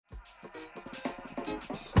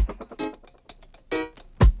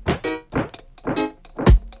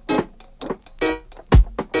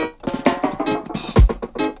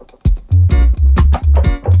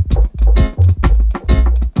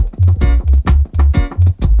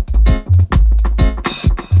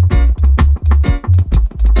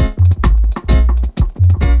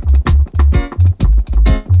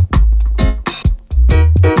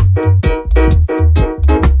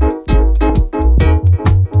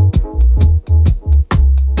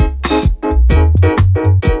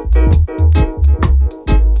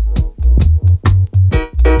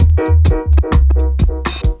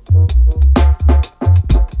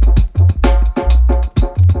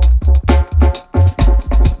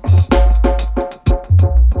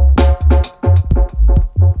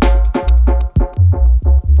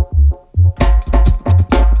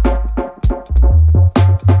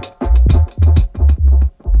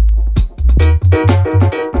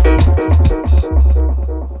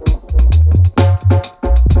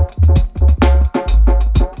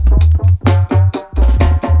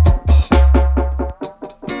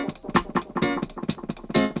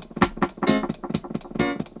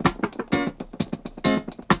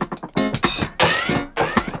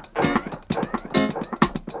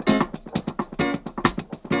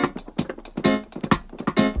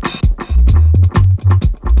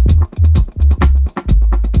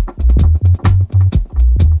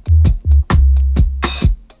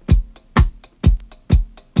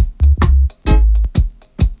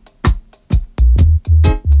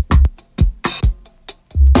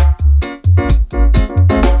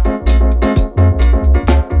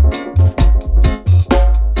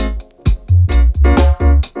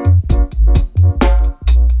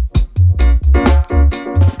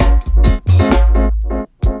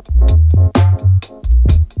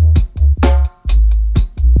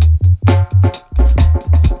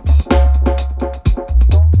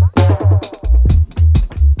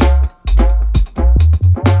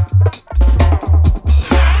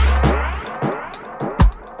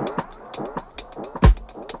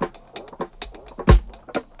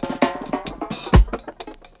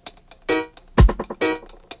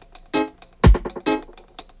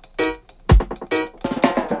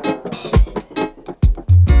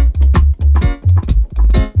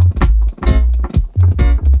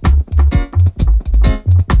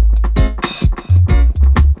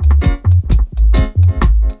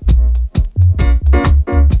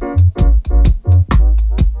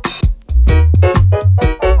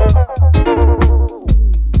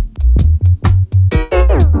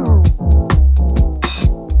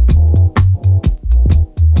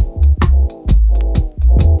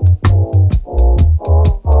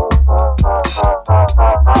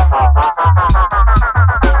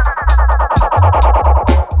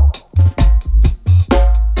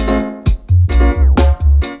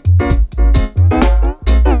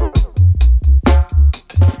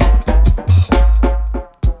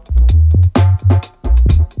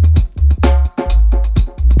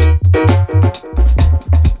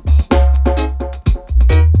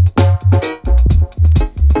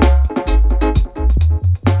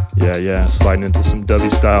yeah, sliding into some W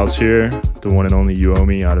styles here. The one and only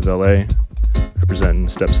Uome out of LA, representing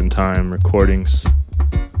Steps in Time Recordings.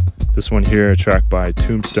 This one here, a track by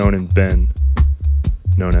Tombstone and Ben,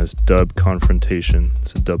 known as Dub Confrontation.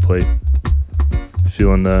 It's a dub plate.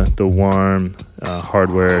 Feeling the warm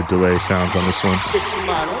hardware delay sounds on this one.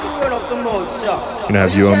 Gonna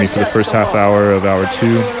have Uome for the first half hour of hour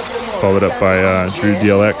 2, followed up by Uome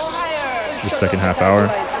DLX for the second half hour.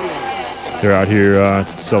 They're out here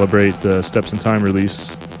to celebrate the Steps in Time release.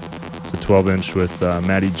 It's a 12-inch with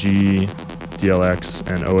Matty G, DLX,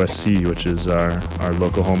 and OSC, which is our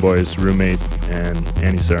local homeboys, Roommate, and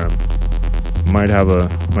Annie Serum. Might have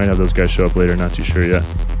those guys show up later, not too sure yet.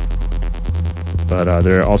 But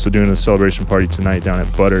they're also doing a celebration party tonight down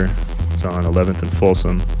at Butter. It's on 11th and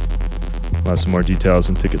Folsom. We'll have some more details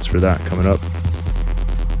and tickets for that coming up.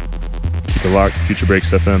 Keep it locked, Future Breaks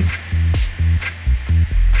FM.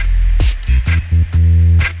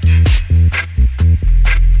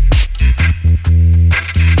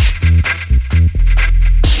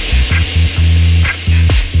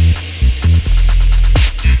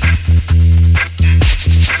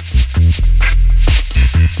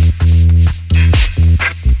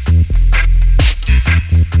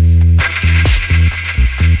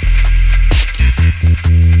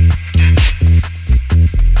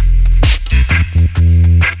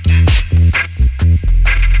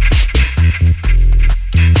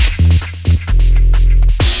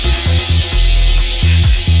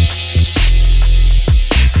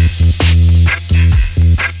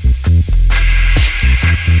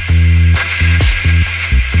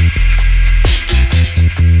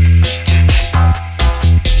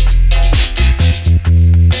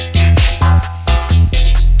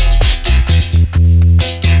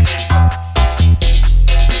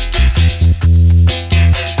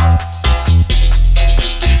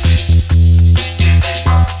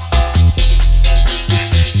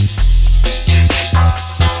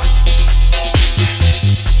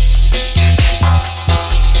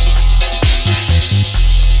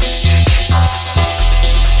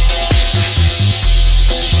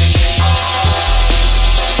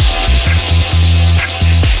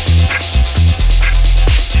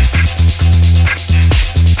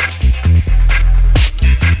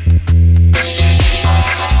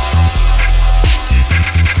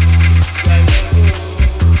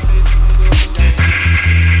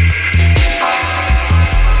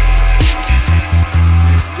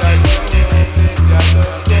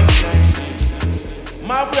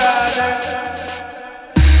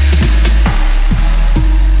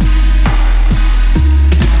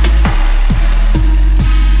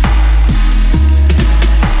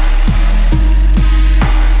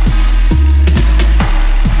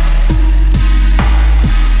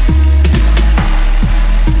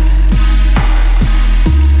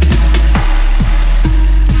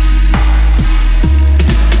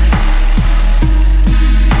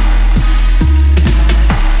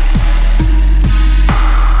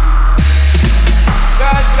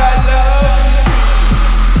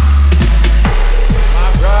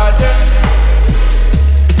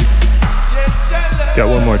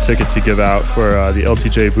 Ticket to give out for the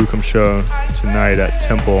LTJ Bukum show tonight at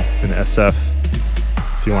Temple in SF.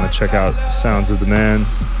 If you want to check out Sounds of the Man,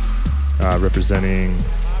 representing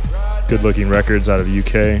Good Looking Records out of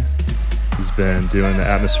UK. He's been doing the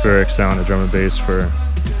atmospheric sound of drum and bass for,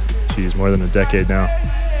 more than a decade now.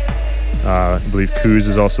 I believe Kuz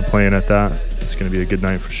is also playing at that. It's going to be a good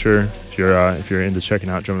night for sure. If you're into checking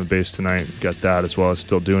out drum and bass tonight, got that, as well as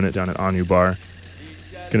Still Doing It down at Anu Bar.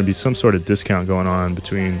 Going to be some sort of discount going on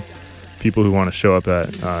between people who want to show up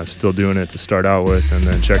at Still Doing It to start out with and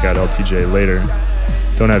then check out LTJ later.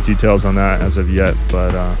 Don't have details on that as of yet,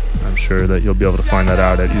 but I'm sure that you'll be able to find that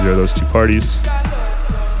out at either of those two parties.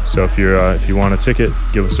 So if you want a ticket,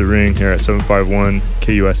 give us a ring here at 751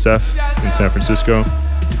 KUSF in San Francisco.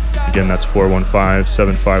 Again, that's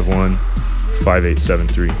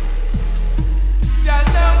 415-751-5873.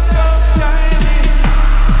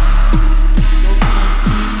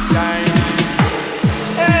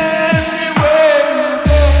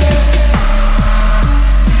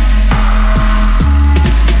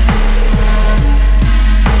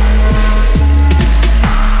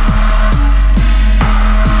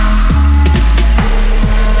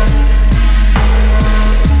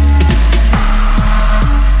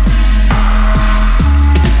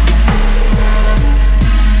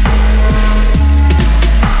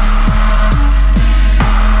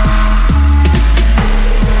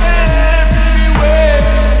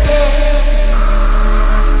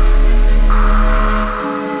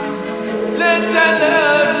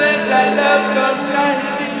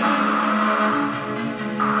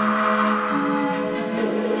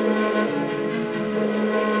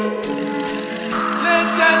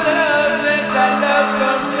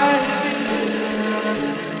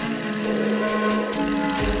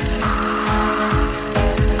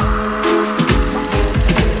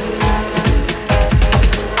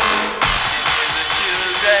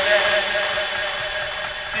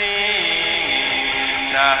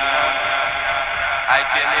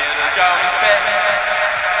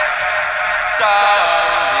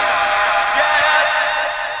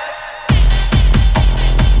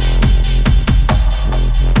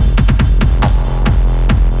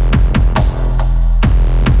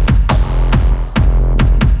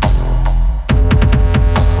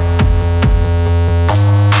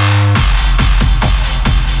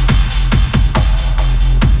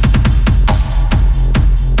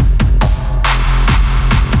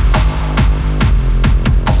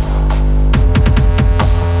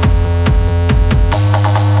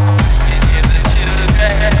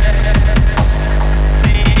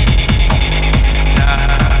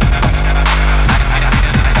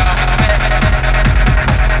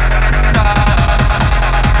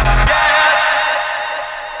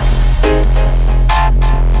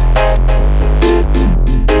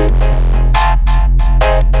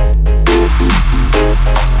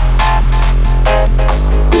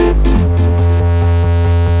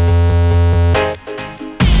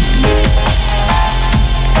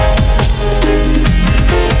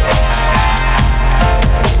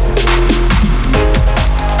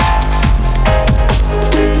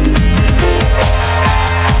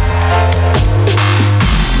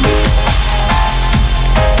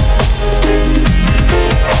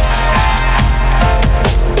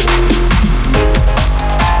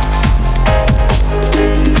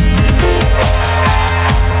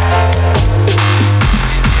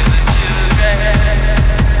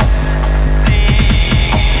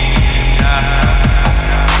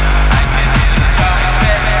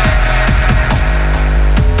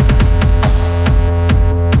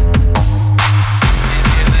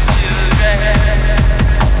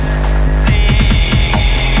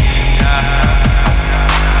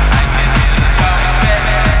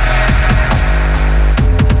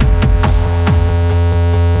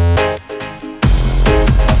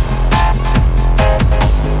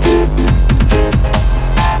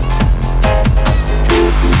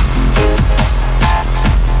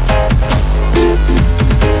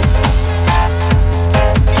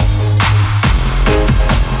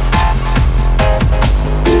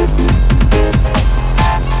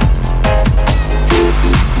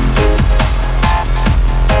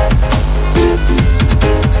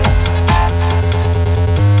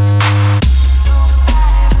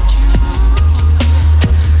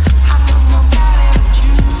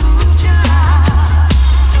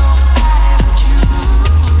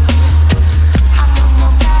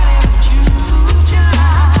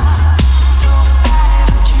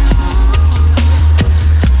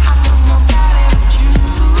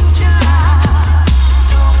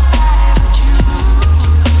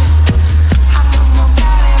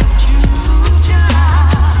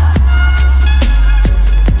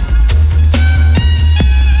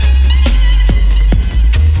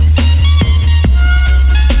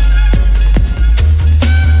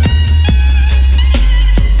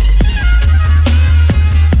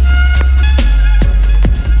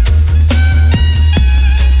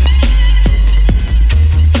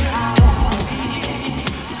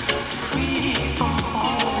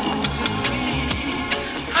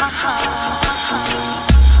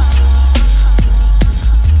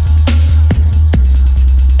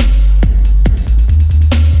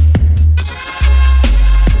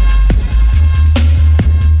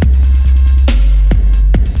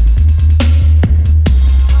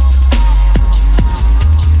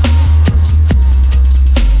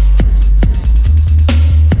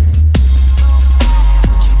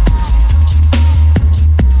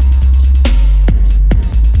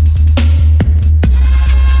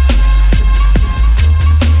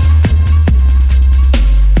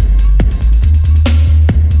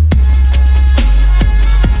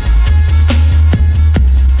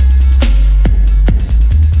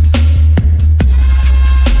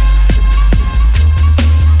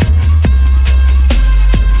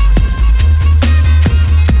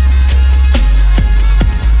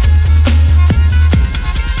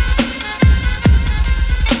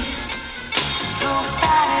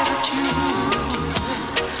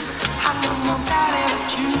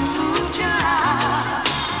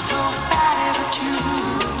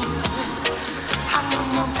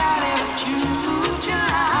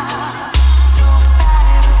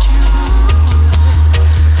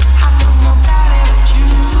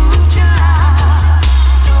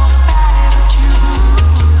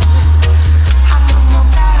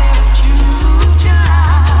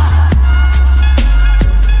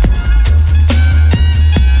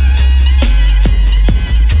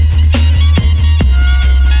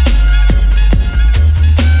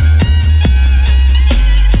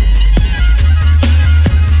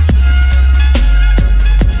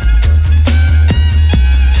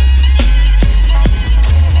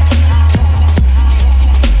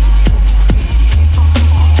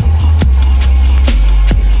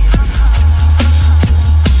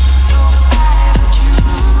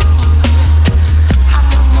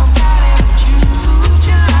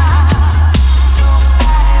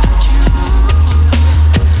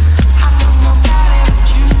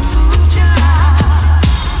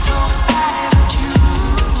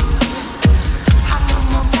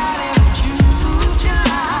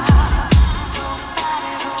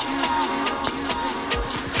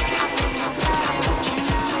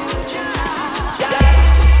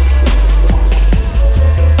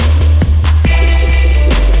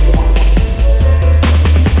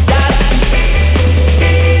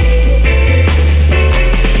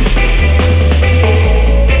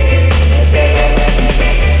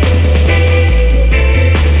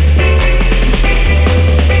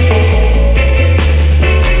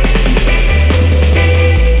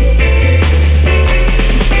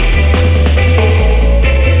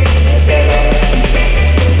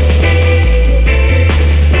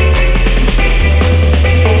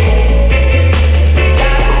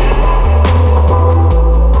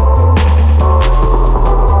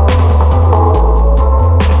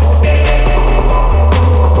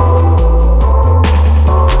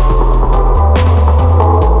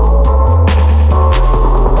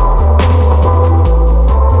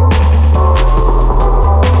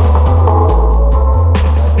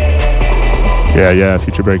 Yeah,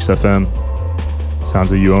 Future Breaks FM.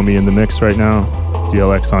 Sounds of Uome in the mix right now.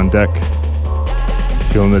 DLX on deck.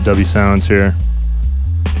 Feeling the dubby sounds here.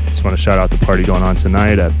 Just want to shout out the party going on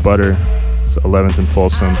tonight at Butter. It's 11th and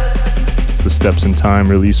Folsom. It's the Steps in Time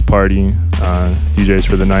release party. DJs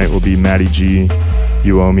for the night will be Matty G,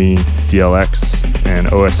 Uome DLX, and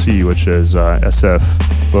OSC, which is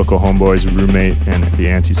SF, Local Homeboys, Roommate, and the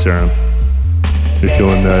Anti-Serum. If you're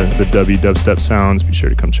feeling the dubby dubstep sounds, be sure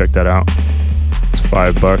to come check that out. It's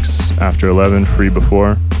 $5 after 11, free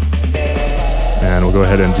before. And we'll go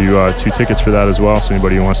ahead and do 2 tickets for that as well, so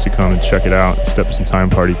anybody who wants to come and check it out, Steps in Time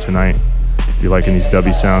party tonight. If you're liking these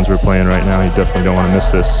dubby sounds we're playing right now, you definitely don't want to miss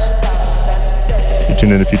this. You're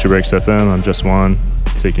tuned in to Future Breaks FM. I'm Just Juan,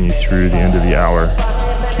 taking you through the end of the hour.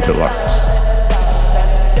 Keep it locked.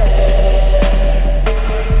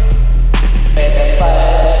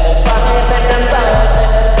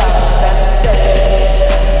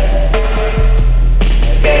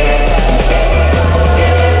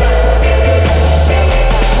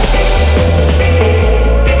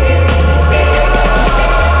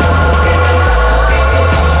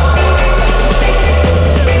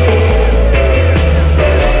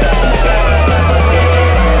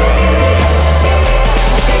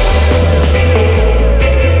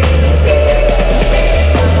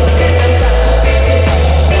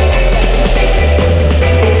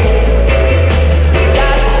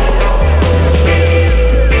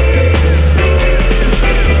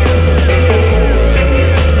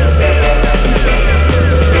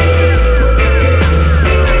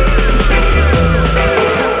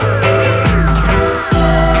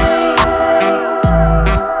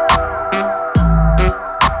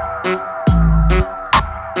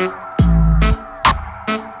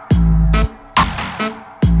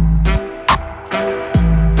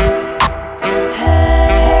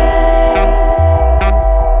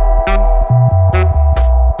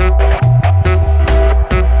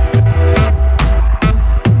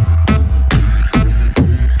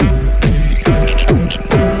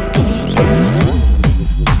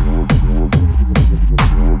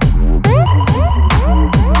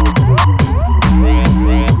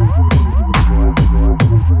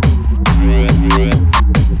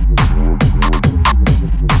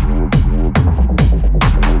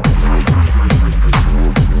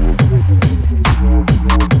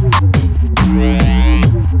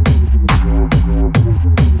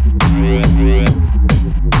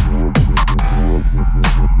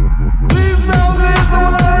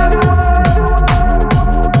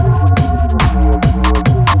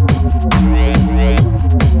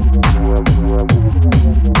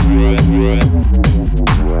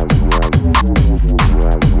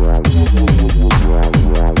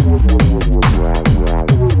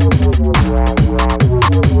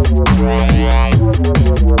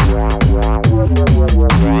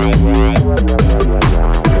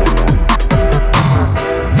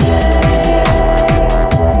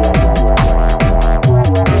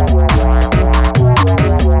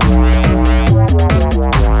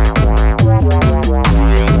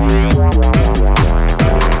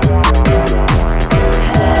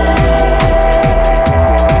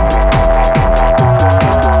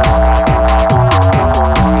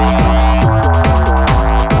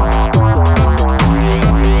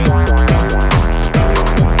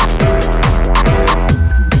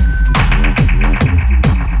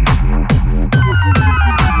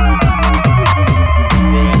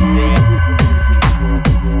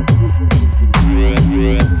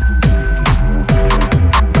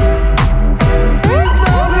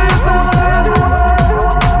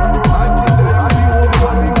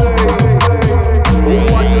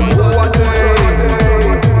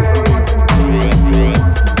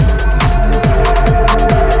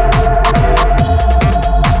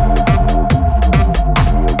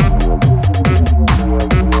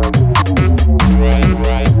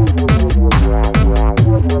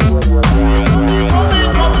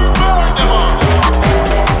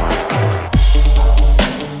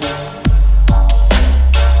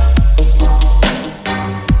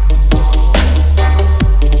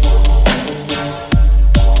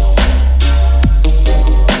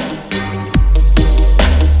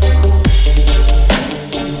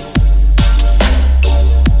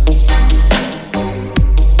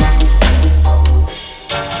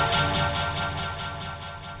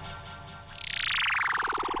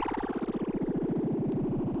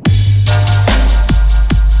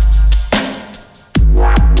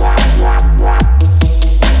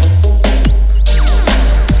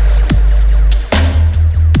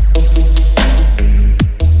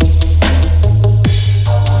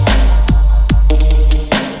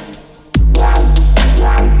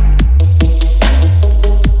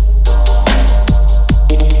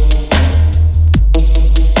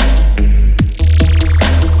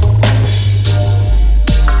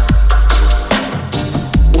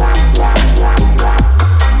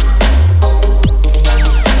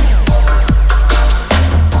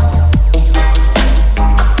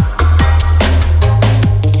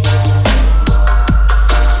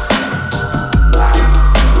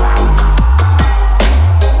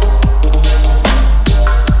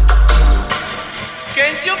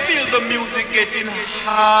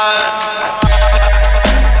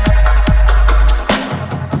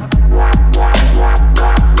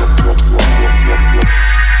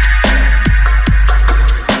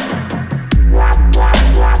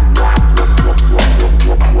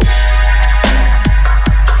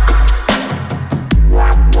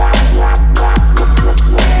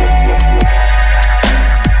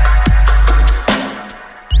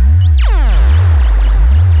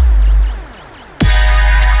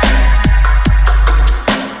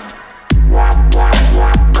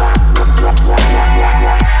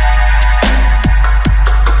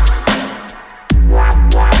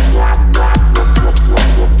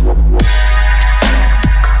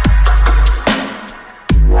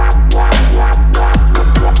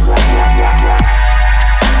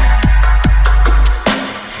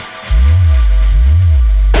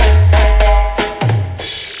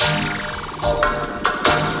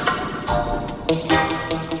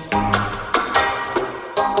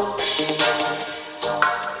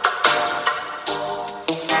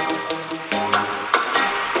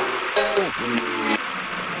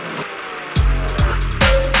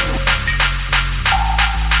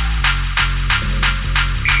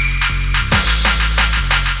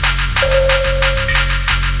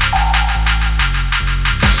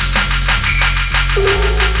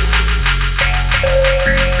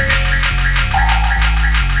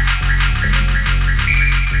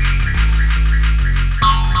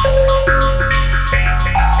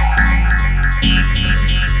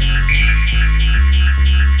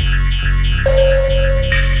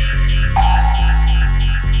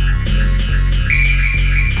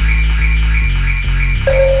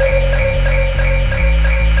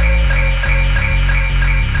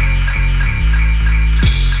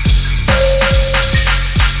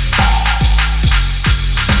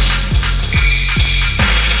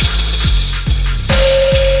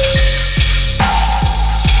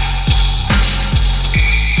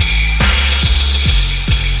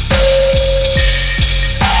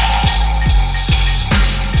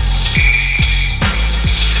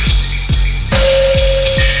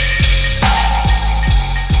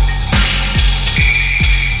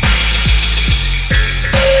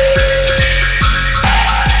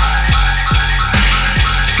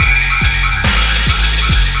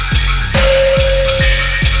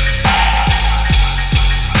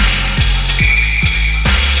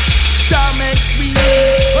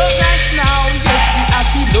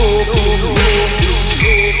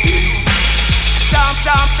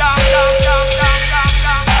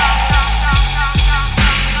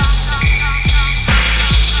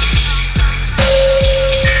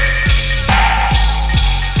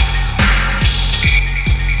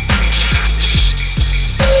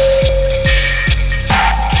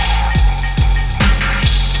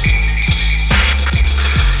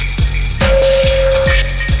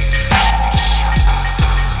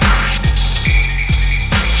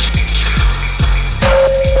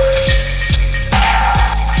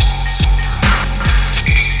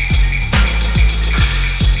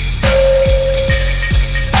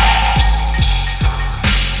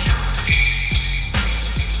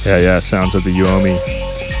 Yeah, sounds of the Uome,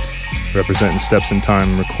 representing Steps in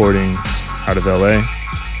Time recordings out of LA. I'm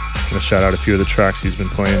gonna shout out a few of the tracks he's been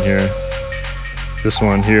playing here. This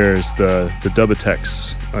one here is the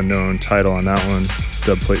Dubitex, unknown title on that one,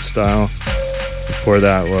 dub plate style. Before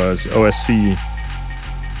that was OSC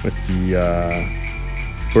with the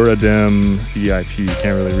Buradem VIP.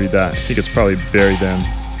 Can't really read that. I think it's probably Bury Them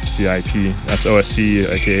VIP. That's OSC,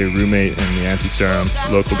 aka Roommate and the Anti-Serum,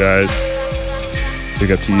 local guys.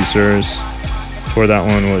 Big up to you, sirs. Before that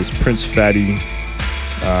one was Prince Fatty,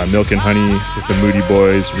 Milk and Honey with the Moody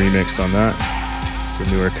Boys remix on that. It's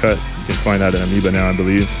a newer cut. You can find that in Amoeba now, I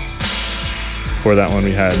believe. Before that one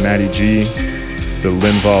we had Matty G, the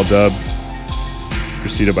Linval dub,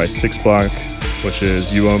 preceded by 6 Block, which is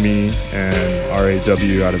Uome and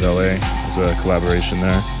RAW out of LA. There's a collaboration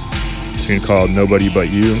there. A tune called Nobody But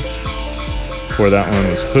You. Before that one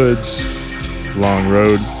was Hoods, Long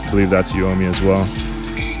Road. I believe that's Uome as well.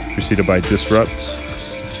 Preceded by Disrupt,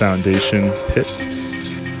 Foundation, Pit.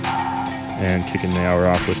 And kicking the hour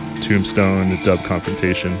off with Tombstone, the dub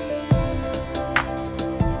Confrontation.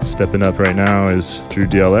 Stepping up right now is Drew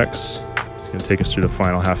DLX. He's gonna take us through the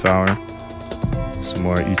final half hour. Some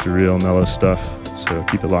more ethereal, mellow stuff, so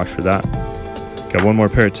keep it locked for that. Got one more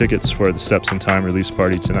pair of tickets for the Steps in Time release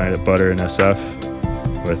party tonight at Butter and SF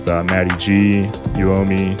with Matty G,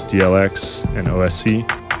 Uome, DLX, and OSC.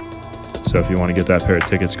 So if you want to get that pair of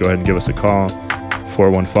tickets, go ahead and give us a call,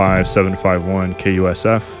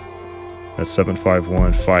 415-751-KUSF. That's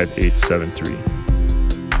 751-5873.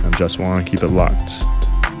 I'm Just Juan, keep it locked.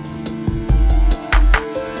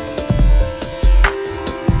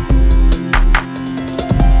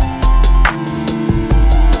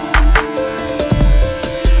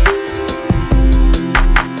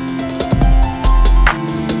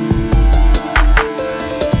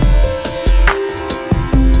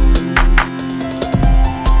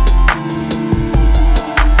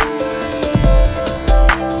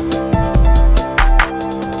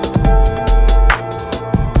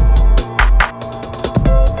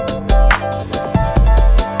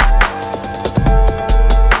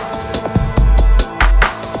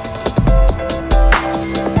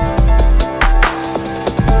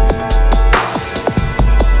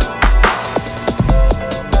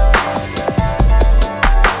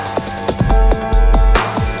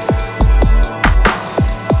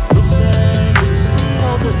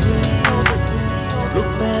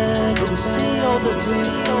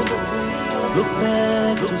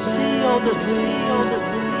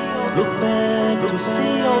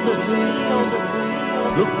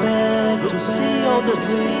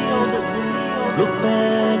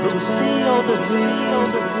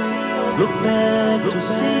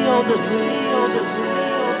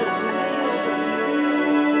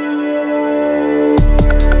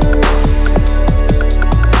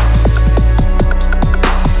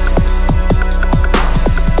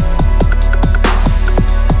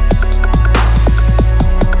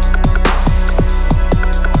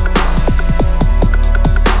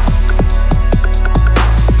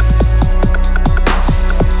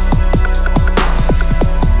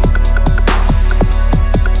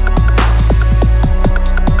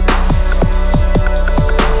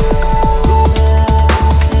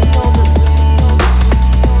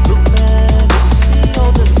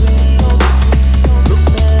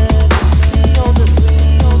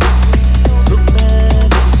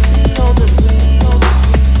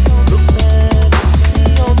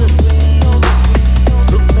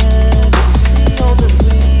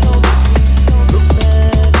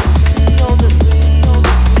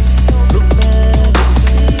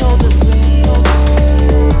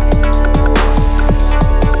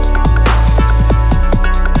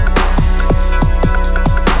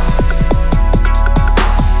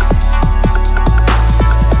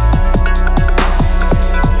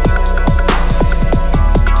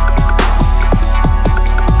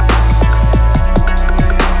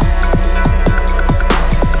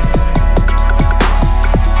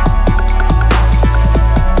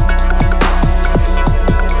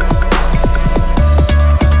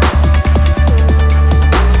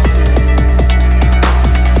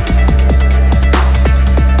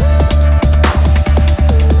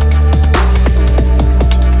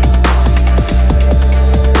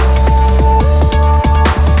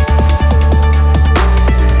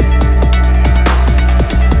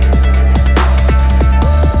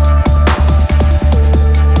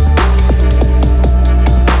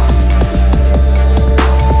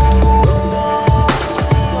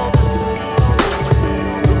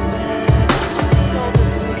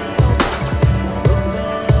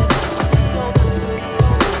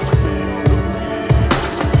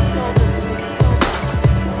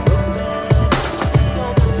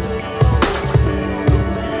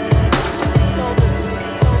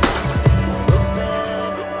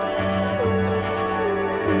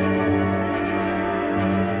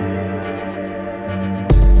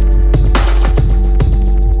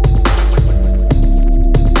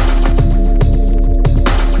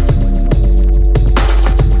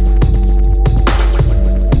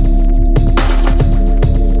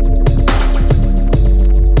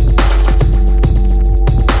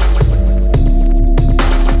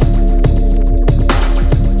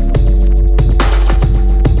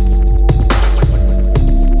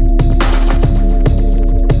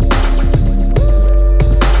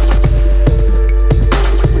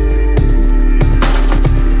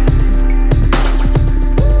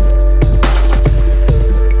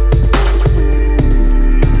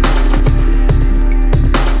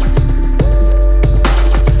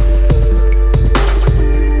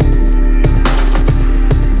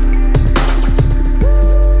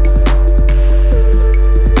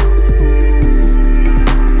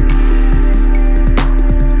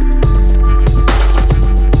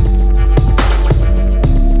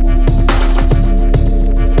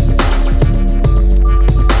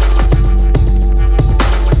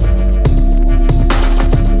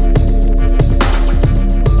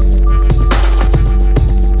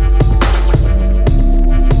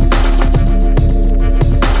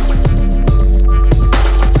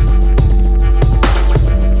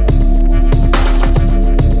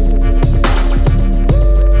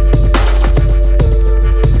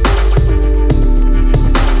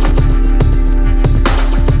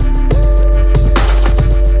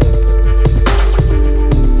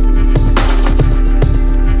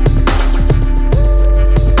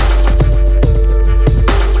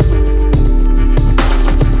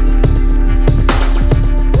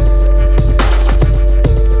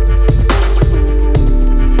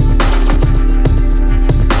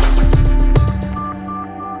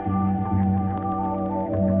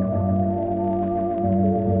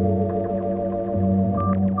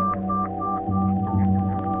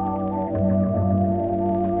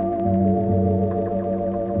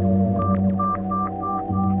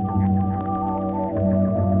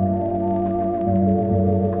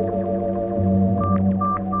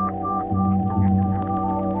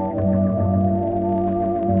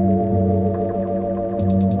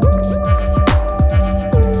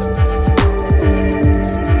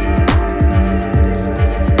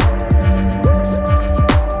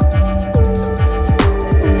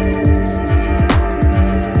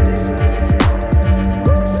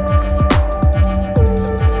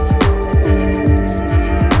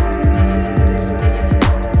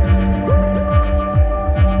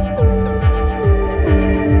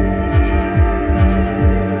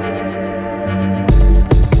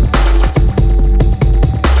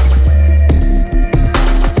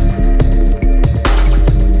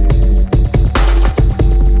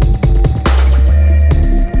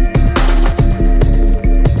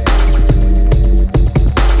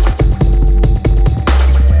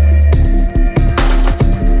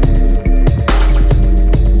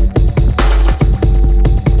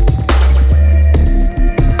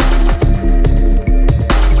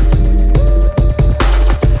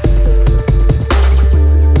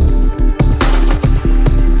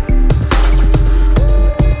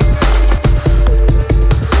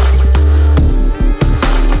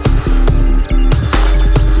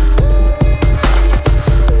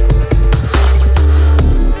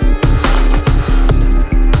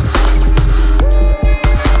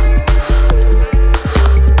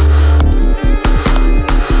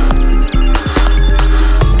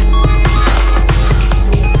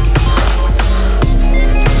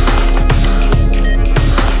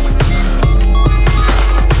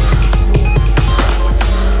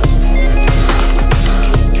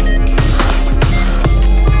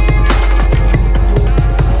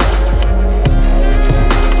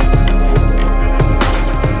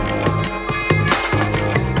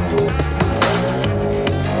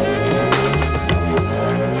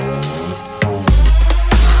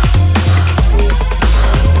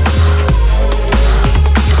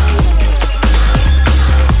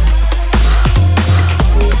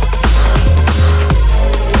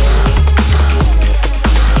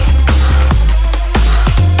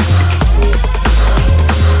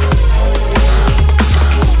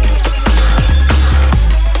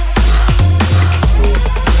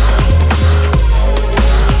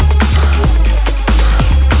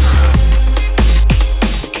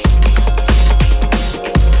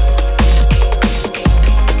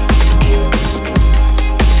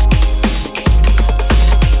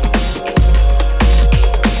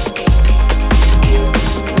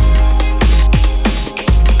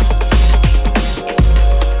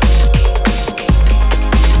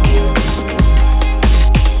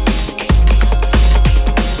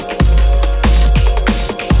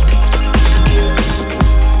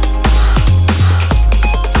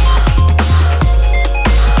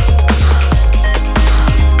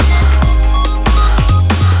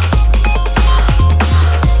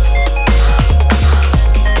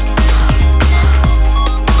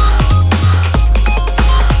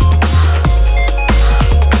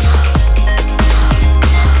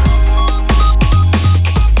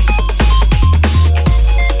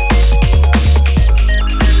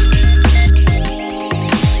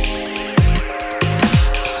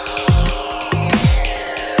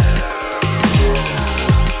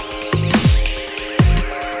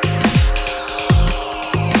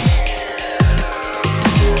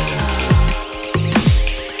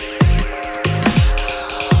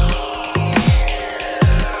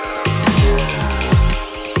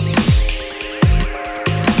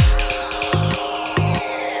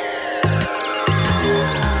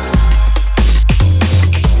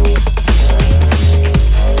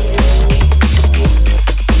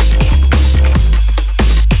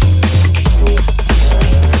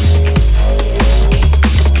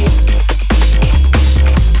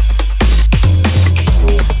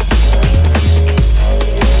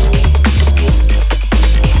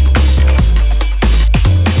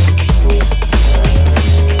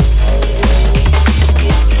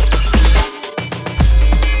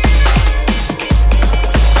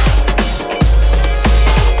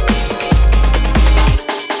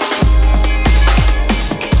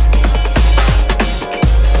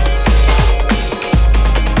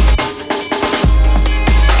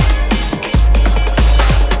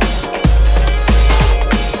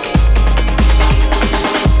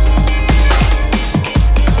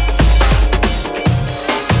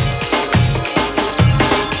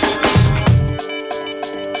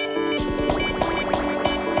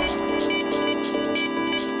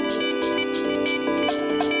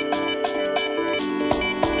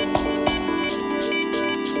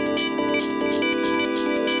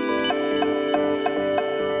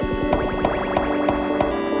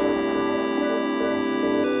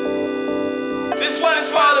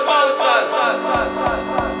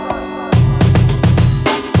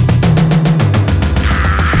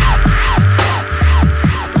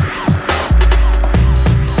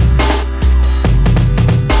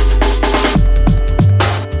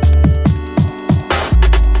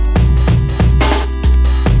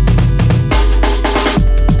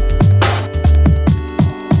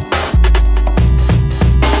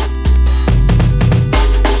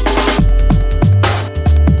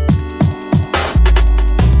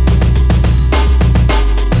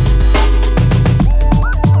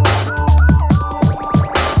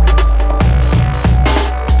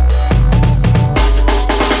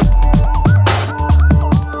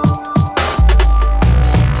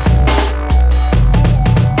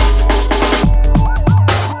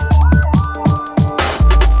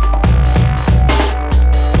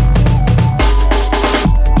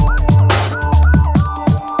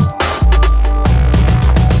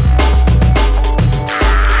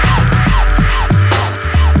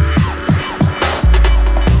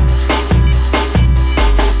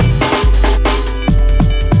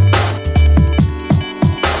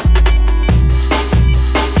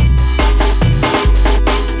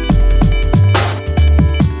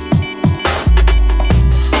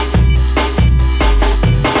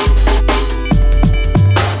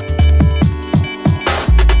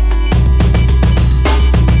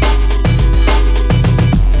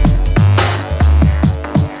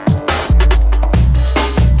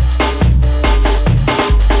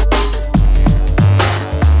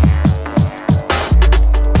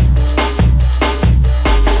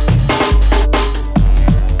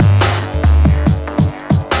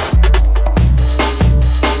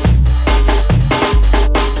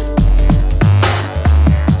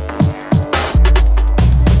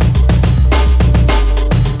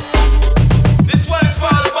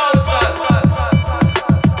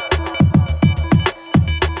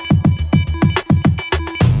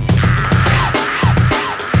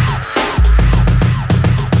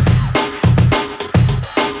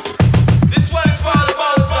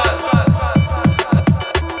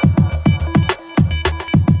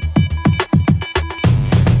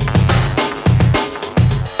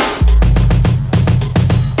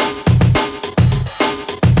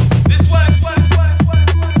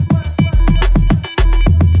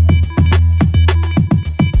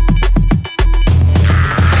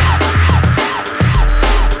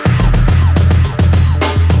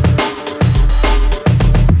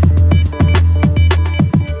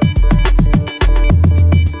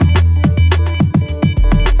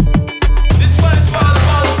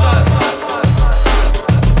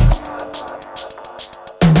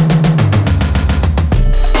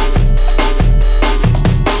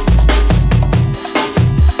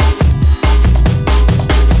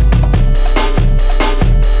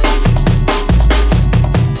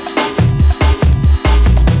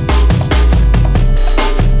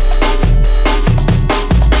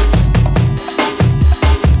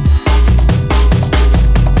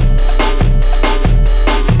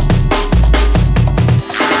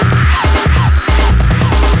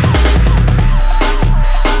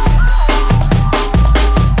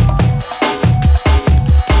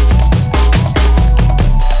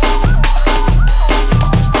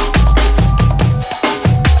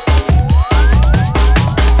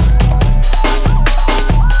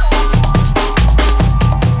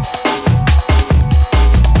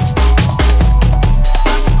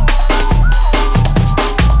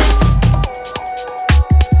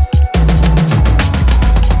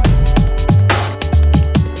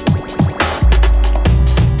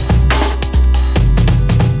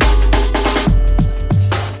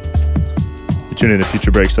 Tune in to Future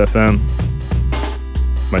Breaks FM.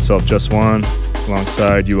 Myself, Just Juan,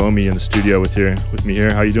 alongside Uome in the studio with me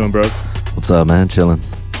here. How you doing, bro? What's up, man? Chilling.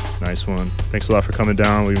 Nice one. Thanks a lot for coming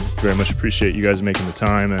down. We very much appreciate you guys making the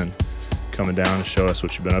time and coming down to show us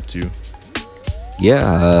what you've been up to.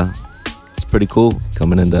 Yeah, it's pretty cool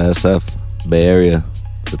coming into SF Bay Area.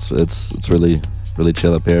 It's really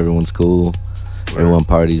chill up here. Everyone's cool. Word. Everyone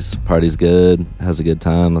parties good, has a good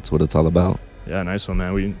time. That's what it's all about. Yeah, nice one,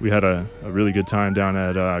 man. We had a really good time down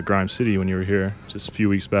at Grime City when you were here just a few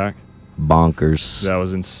weeks back. Bonkers. That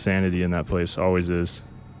was insanity in that place. Always is.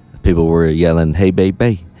 People were yelling, "Hey,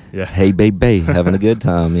 baby." Yeah. Hey, baby. Having a good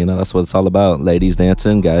time. You know, that's what it's all about. Ladies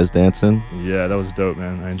dancing, guys dancing. Yeah, that was dope,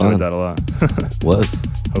 man. I enjoyed that a lot. Was.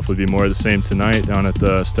 Hopefully be more of the same tonight down at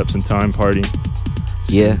the Steps in Time party.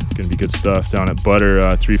 Yeah. Gonna be good stuff down at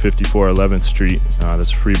Butter, 354 11th Street.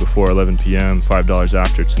 That's free before 11 p.m., $5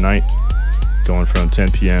 after tonight. Going from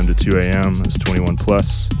 10 p.m. to 2 a.m. That's 21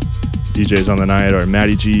 plus. DJs on the night are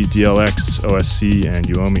Matty G, DLX, OSC, and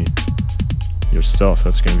Uome. yourself.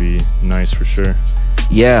 That's gonna be nice for sure.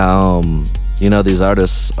 Yeah, you know, these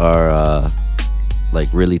artists are like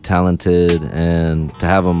really talented, and to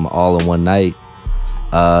have them all in one night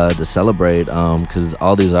to celebrate, because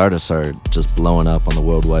all these artists are just blowing up on the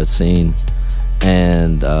worldwide scene,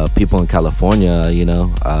 and people in California, you know,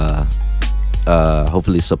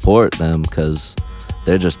 hopefully support them, because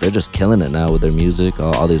they're just killing it now with their music.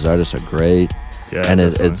 All these artists are great. Yeah, and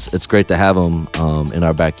it's great to have them in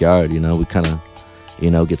our backyard. You know, we kind of,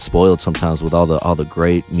 you know, get spoiled sometimes with all the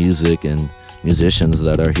great music and musicians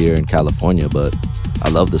that are here in California. But I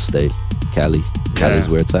love the state, Cali. Cali's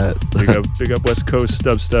where it's at. big up West Coast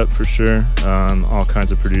dubstep for sure. All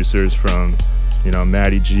kinds of producers from, you know,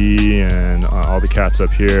 Matty G and all the cats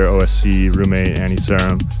up here, OSC, Roommate, Annie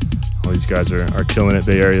Serum. All these guys are killing it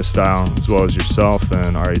Bay Area style, as well as yourself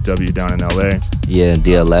and RAW down in LA. Yeah, and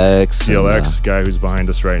DLX. DLX, guy who's behind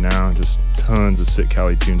us right now. Just tons of sick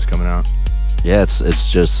Cali tunes coming out. Yeah,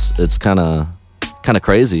 it's kind of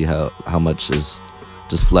crazy how much is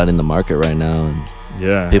just flooding the market right now, and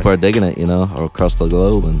yeah, people are digging it, you know, all across the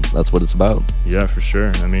globe, and that's what it's about. Yeah, for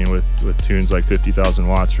sure. I mean, with tunes like 50,000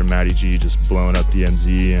 Watts from Matty G just blowing up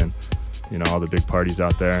DMZ and, you know, all the big parties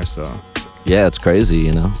out there. So yeah, it's crazy,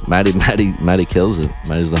 you know. Matty kills it.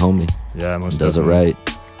 Matty's the homie. Yeah, most does definitely. It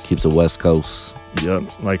right. Keeps it West Coast.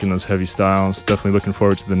 Yep, liking those heavy styles. Definitely looking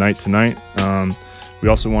forward to the night tonight. We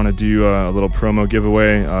also want to do a little promo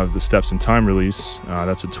giveaway of the Steps in Time release.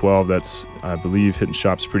 That's at 12. That's, I believe, hitting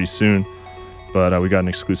shops pretty soon. But we got an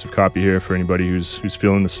exclusive copy here for anybody who's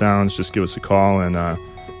feeling the sounds. Just give us a call and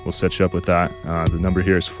we'll set you up with that. The number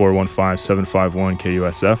here is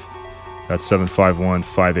 415-751-KUSF. That's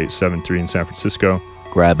 751-5873 in San Francisco.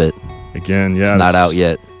 Grab it. Again, yeah. It's not out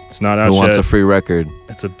yet. It's not out yet. Who wants a free record?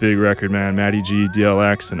 It's a big record, man. Matty G,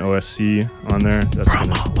 DLX, and OSC on there. That's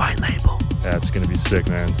promo, white label. Yeah, it's going to be sick,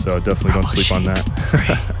 man. So definitely don't sleep on that.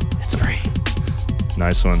 Free. It's free.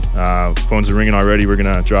 Nice one. Phones are ringing already. We're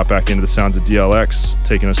going to drop back into the sounds of DLX,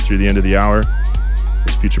 taking us through the end of the hour.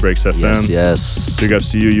 It's Future Breaks FM. Yes. Big ups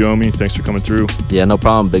to you, Uome. Thanks for coming through. Yeah, no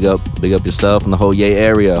problem. Big up yourself and the whole Yay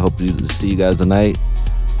area. Hope to see you guys tonight.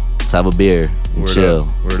 Let's have a beer and chill.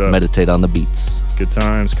 Word up. Meditate on the beats. Good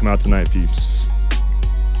times. Come out tonight, peeps.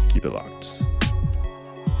 Keep it locked.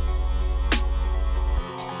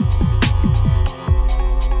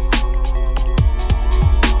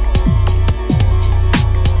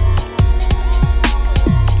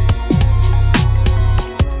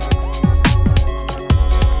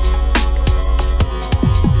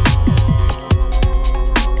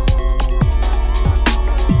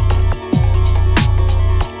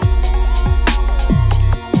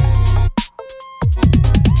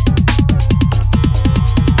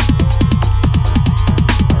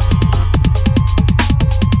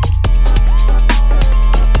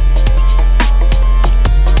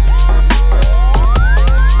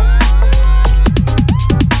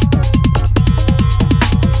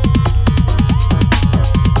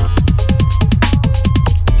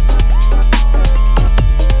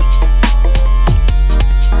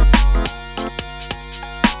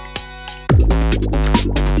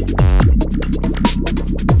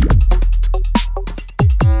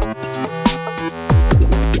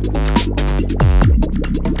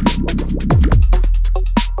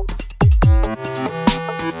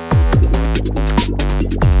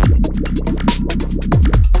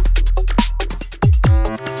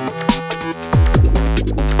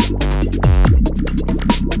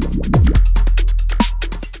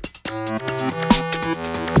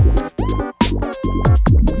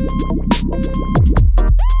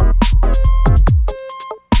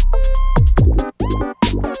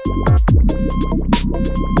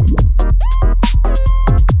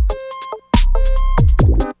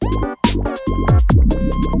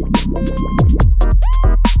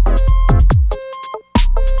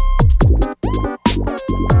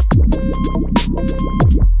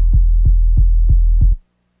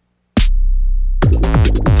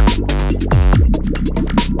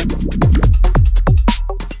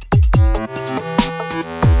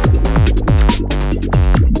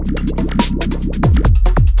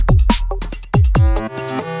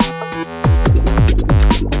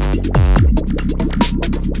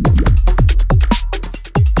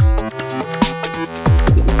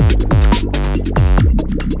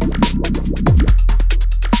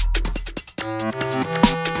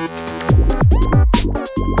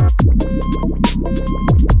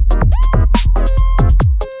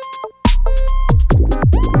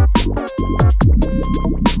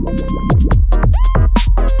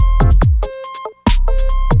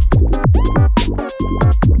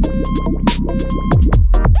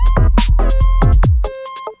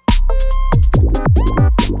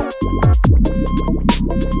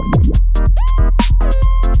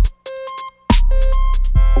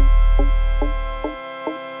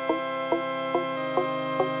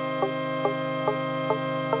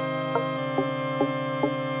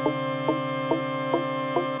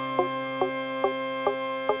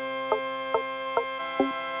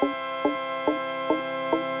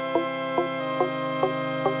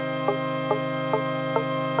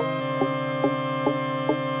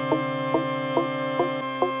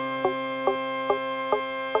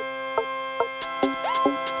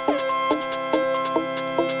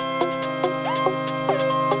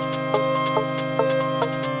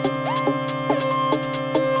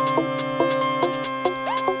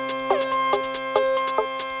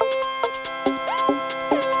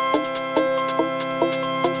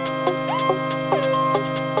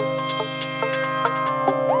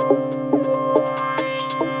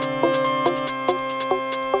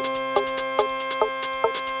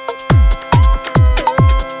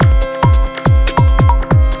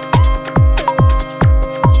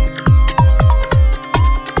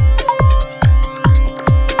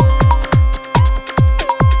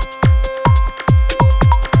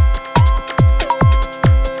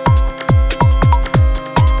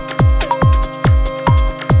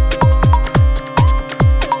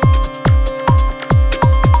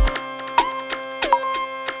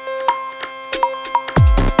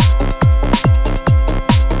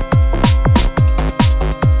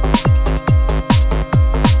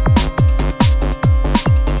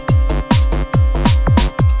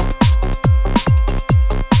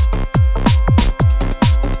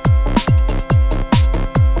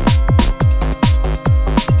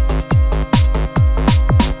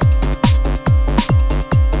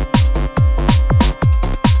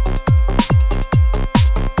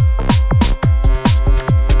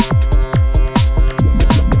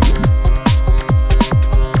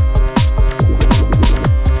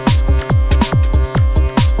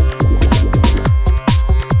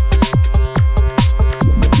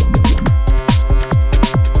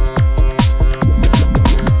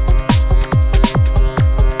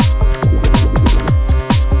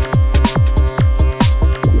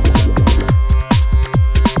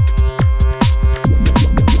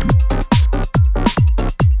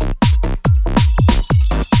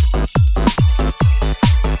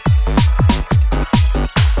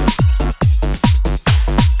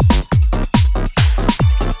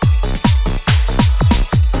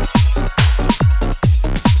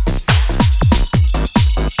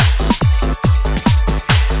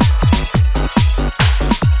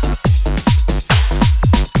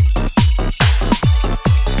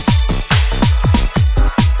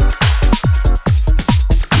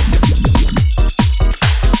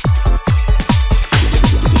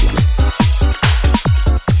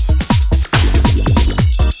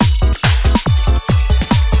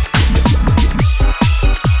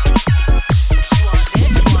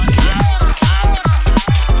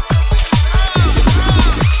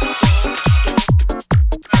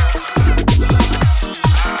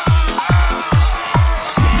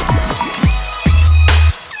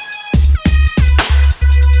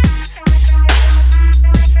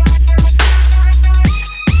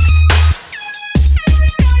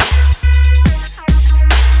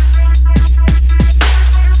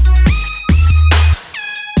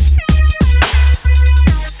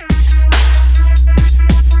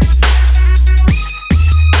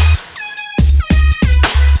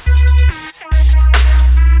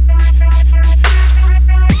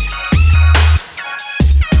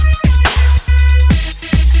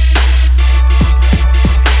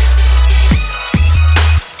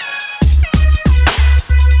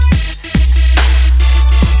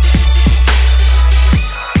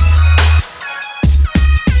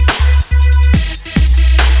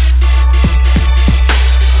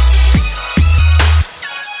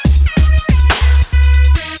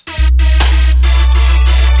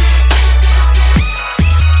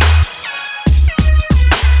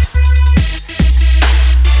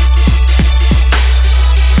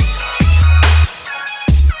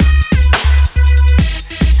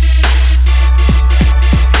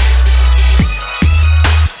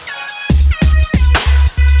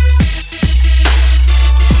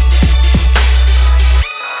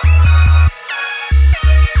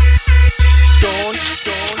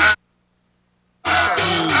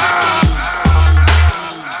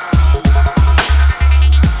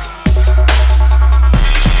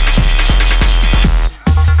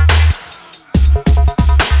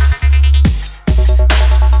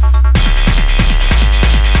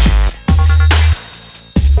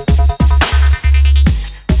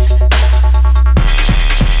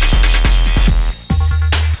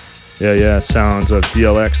 Yeah, sounds of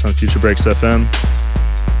DLX on Future Breaks FM.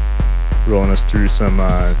 Rolling us through some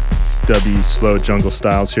dubby, slow jungle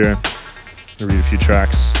styles here. I'll read a few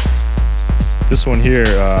tracks. This one here,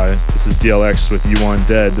 this is DLX with Uome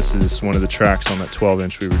Dead. This is one of the tracks on that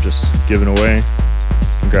 12-inch we were just giving away.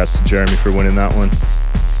 Congrats to Jeremy for winning that one.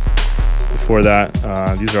 Before that,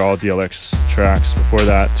 these are all DLX tracks. Before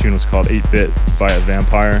that, tune was called 8-Bit by a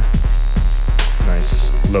Vampire. Nice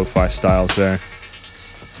lo-fi styles there.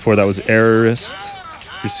 Before that was Errorist,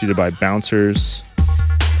 preceded by Bouncers,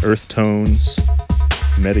 Earth Tones,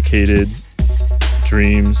 Medicated,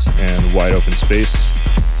 Dreams, and Wide Open Space.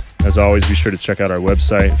 As always, be sure to check out our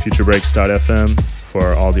website, futurebreaks.fm,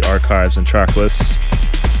 for all the archives and track lists,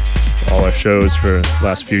 all our shows for the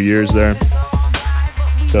last few years there.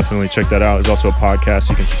 Definitely check that out. There's also a podcast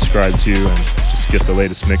you can subscribe to and just get the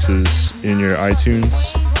latest mixes in your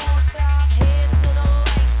iTunes.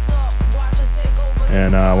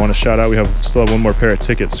 And I want to shout out, we still have one more pair of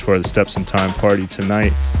tickets for the Steps in Time party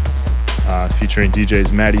tonight, featuring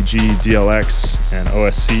DJs Matty G, DLX, and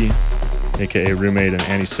OSC, aka Roommate and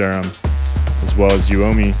Annie Serum, as well as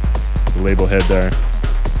Uome, the label head there.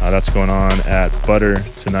 That's going on at Butter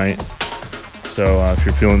tonight. So if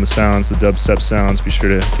you're feeling the sounds, the dubstep sounds, be sure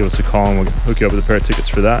to give us a call and we'll hook you up with a pair of tickets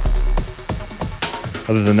for that.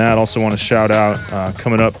 Other than that, also want to shout out,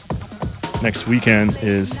 coming up next weekend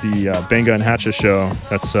is the Benga and Hatcha show.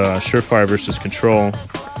 That's Surefire versus Control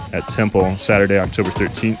at Temple, Saturday, October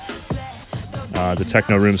 13th. The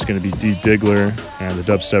techno room is going to be D. Diggler, and the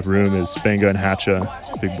dubstep room is Benga and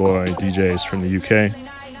Hatcha, big boy DJs from the UK.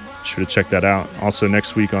 Be sure to check that out. Also,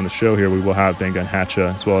 next week on the show here, we will have Benga and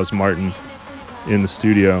Hatcha, as well as Martin, in the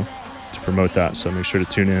studio to promote that. So make sure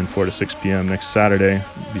to tune in 4 to 6 p.m. next Saturday.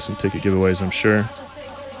 There'll be some ticket giveaways, I'm sure.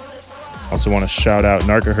 Also want to shout out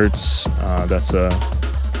Narcohertz. That's a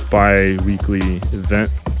bi-weekly event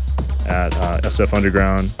at SF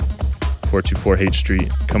Underground, 424 Haight Street,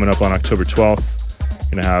 coming up on October 12th.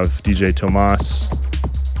 Gonna have DJ Tomas,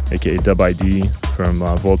 aka Dub ID from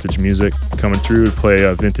Voltage Music, coming through to play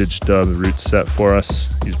a vintage dub roots set for us.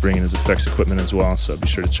 He's bringing his effects equipment as well, so be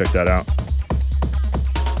sure to check that out.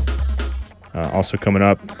 Also coming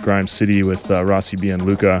up, Grime City with Rossi B and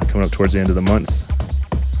Luca coming up towards the end of the month,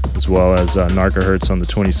 as well as Narcohertz on the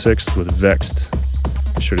 26th with Vexed.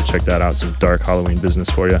 Be sure to check that out, some dark Halloween business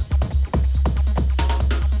for you.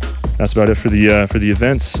 That's about it for the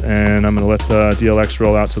events, and I'm going to let the DLX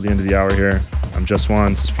roll out till the end of the hour here. I'm Just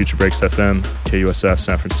Juan, this is Future Breaks FM, KUSF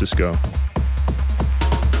San Francisco.